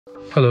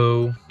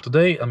Hello,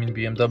 today I'm in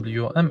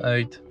BMW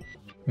M8.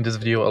 In this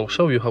video I'll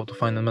show you how to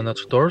find and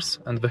manage doors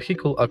and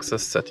vehicle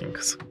access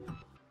settings.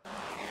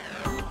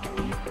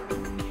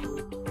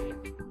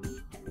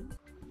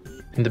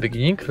 In the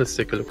beginning, let's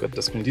take a look at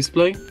the screen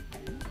display.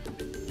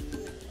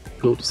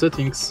 Go to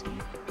settings,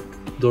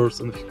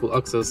 doors and vehicle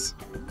access.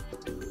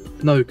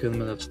 Now you can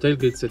manage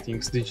tailgate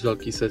settings, digital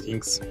key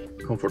settings,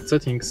 comfort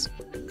settings,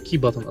 key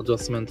button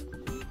adjustment,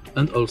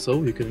 and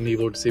also you can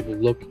enable or disable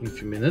lock in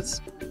few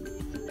minutes,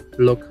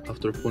 lock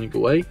after pulling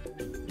away,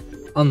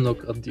 unlock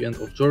at the end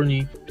of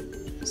journey,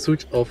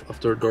 switch off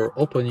after door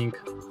opening,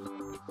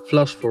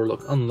 flash for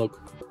lock unlock,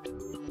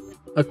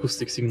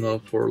 acoustic signal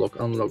for lock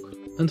unlock,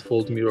 and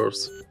fold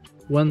mirrors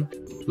when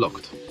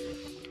locked.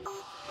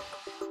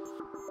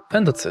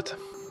 And that's it.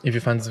 If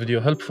you find this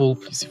video helpful,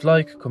 please leave a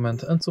like,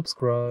 comment and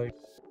subscribe.